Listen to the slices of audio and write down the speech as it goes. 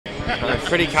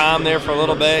Pretty calm there for a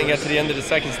little bit and got to the end of the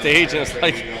second stage, and it's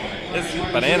like, it's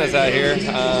bananas out here.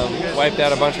 Wiped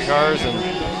out a bunch of cars, and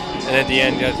at the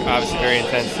end, obviously very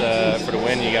intense for the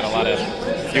win. You got a lot of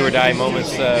do-or-die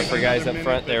moments for guys up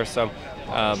front there. So,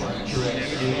 yeah,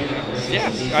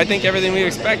 I think everything we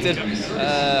expected.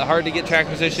 Hard to get track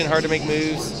position, hard to make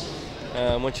moves.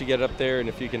 Once you get up there, and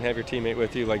if you can have your teammate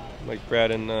with you, like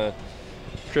Brad and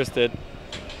Chris did,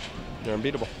 they're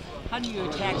unbeatable. How do you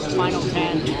attack the final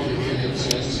 10?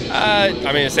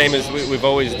 I mean, the same as we've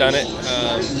always done it.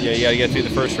 Yeah, you got to get through the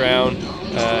first round.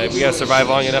 We got to survive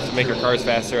long enough to make our cars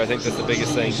faster. I think that's the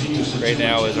biggest thing right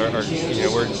now. Is our you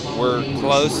know, we're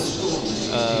close,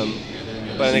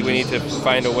 but I think we need to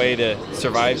find a way to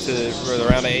survive to the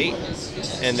round of 8,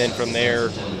 and then from there,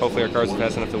 hopefully our cars are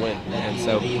fast enough to win. And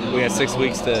so we got 6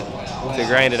 weeks to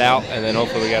grind it out, and then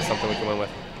hopefully we got something we can win with.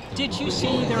 Did you see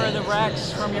either of the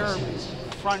wrecks from your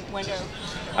front window?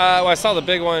 Well, I saw the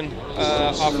big one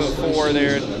off of 4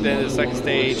 there at the end of the second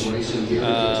stage,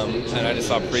 and I just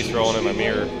saw Preece rolling in my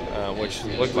mirror, which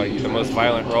looked like the most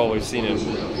violent roll we've seen in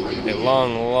a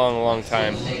long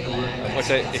time. Which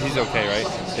he's okay, right?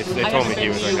 They told me he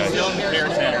was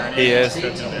okay. He is?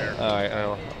 All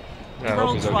right, I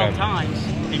hope he's okay. 12 times.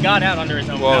 He got out under his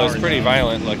own Well, power, it was pretty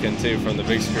violent looking, too, from the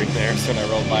big screen there, so when I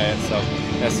rolled by it, so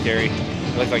that's scary.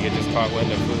 It looked like it just caught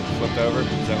wind and flipped over.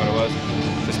 Is that what it was?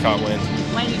 Just caught wind.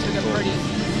 Blaney took a pretty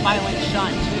violent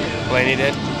shot, too. Blaney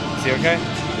did? Is he okay?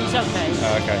 He's okay.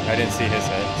 Oh, okay. I didn't see his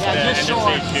head. Yeah, just sore.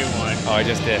 Oh, I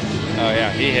just did. Oh,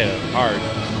 yeah. He hit it hard.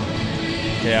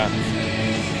 Yeah.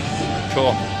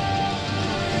 Cool.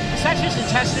 Is that just a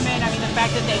testament? I mean, the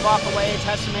fact that they walk away, a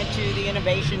testament to the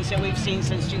innovations that we've seen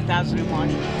since 2001?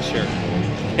 Sure.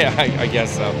 Yeah, I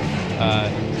guess so.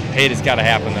 Hate it's got to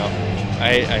happen, though.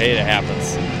 I hate it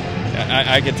happens.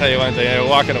 I can tell you one thing, they're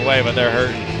walking away, but they're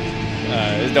hurting.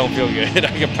 It don't feel good.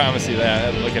 I can promise you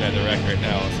that. I'm looking at the wreck right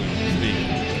now.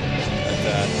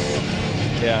 But,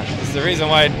 yeah, it's the reason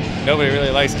why nobody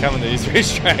really likes coming to these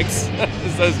racetracks.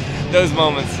 It's those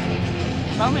moments.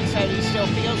 Bowman said he still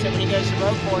feels it when he goes to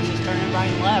road courses, turning right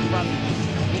and left from,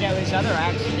 you know, his other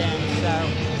accidents. So.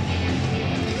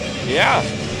 Yeah,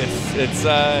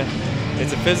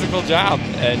 it's a physical job,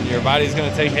 and your body's going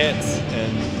to take hits,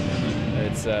 and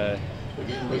it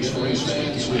is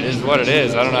what it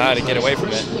is. I don't know how to get away from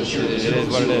it. It is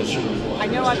what it is. I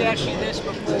know I've asked you this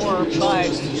before,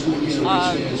 but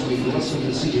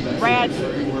Brad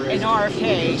and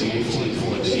RFK,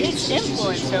 his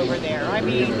influence over there. I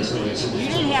mean, you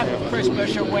didn't have Chris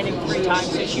Buescher winning 3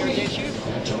 times this year, did you?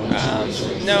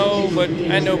 No, but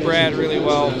I know Brad really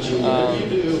well.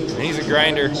 He's a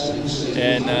grinder,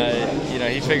 and you know,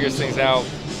 he figures things out,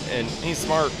 and he's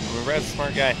smart. I mean, Brad's a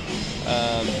smart guy.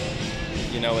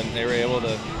 You know, and they were able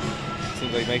to,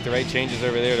 seems like, make the right changes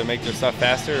over there to make their stuff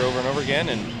faster over and over again.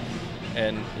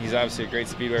 And he's obviously a great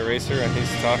speedway racer, and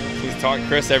he's taught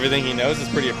Chris everything he knows. Is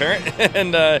pretty apparent.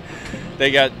 And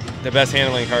they got the best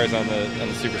handling cars on the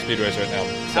super speedways right now.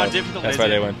 So that's why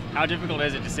they win. How difficult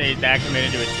is it to stay that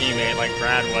committed to a teammate like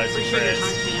Brad was and Chris?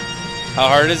 How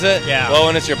hard is it? Yeah. Well,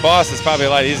 when it's your boss, it's probably a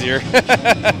lot easier.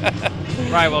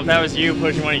 Right. Well, if that was you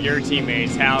pushing one of your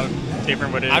teammates, how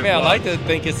different would it? I mean, I like to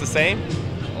think it's the same.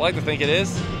 I like to think it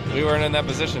is. We weren't in that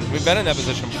position. We've been in that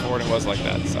position before, and it was like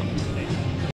that. So.